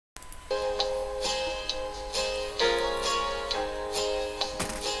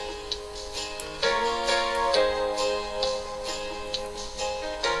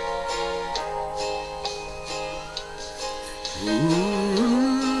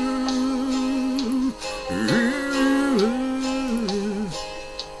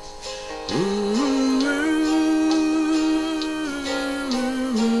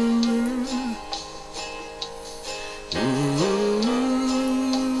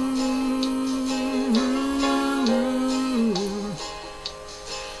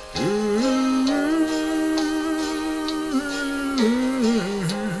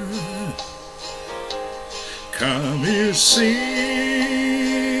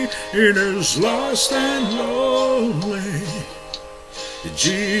sinners lost and lonely,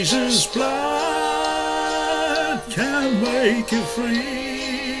 Jesus' blood can make you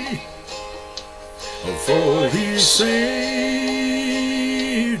free. For he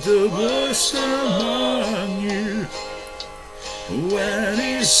saved the worst among you, when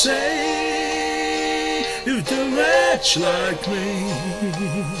he saved a wretch like me.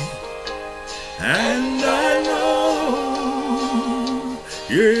 And I know,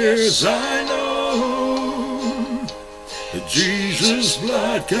 yes I know, that Jesus'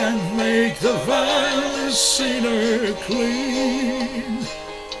 blood can make the vilest sinner clean.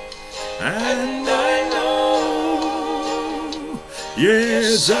 And I know,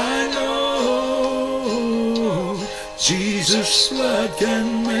 yes I know, Jesus' blood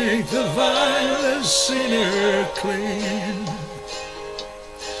can make the vilest sinner clean.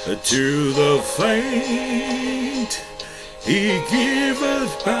 To the faint he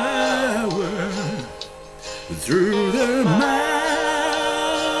giveth power, through the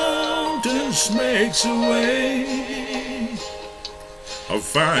mountains makes a way,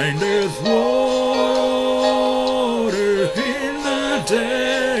 findeth water in the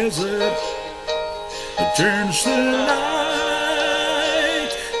desert, turns the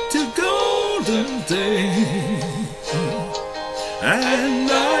night to golden day.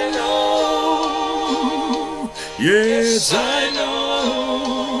 And I know, yes I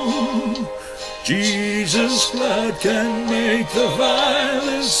know, Jesus' blood can make the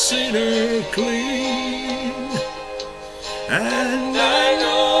vilest sinner clean. And I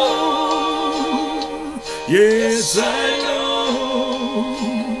know, yes I know,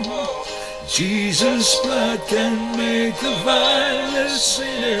 Jesus' blood can make the vilest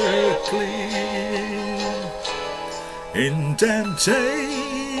sinner clean. In temptation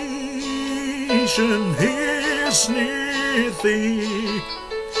is near thee,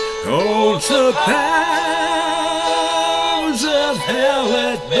 holds the powers of hell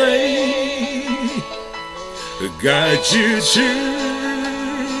at bay, guides you to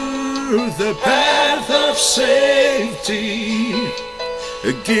the path of safety,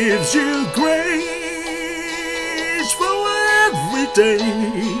 gives you grace for every day.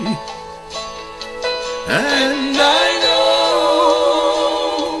 And I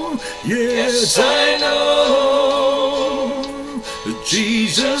know, yes I know,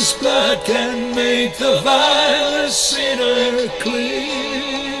 Jesus' blood can make the vilest sinner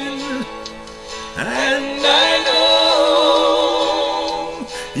clean. And I know,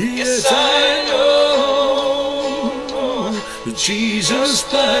 yes I know, Jesus'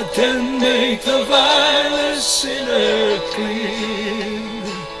 blood can make the vilest sinner clean.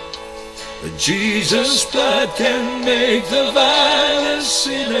 Jesus' blood can make the vilest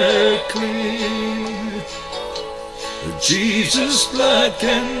sinner clean. Jesus' blood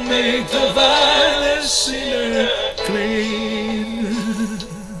can make the vilest sinner clean.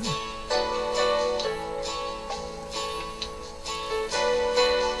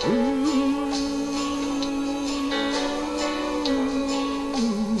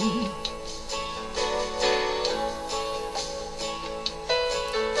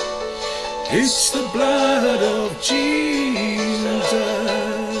 It's the blood of Jesus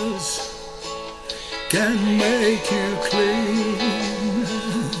can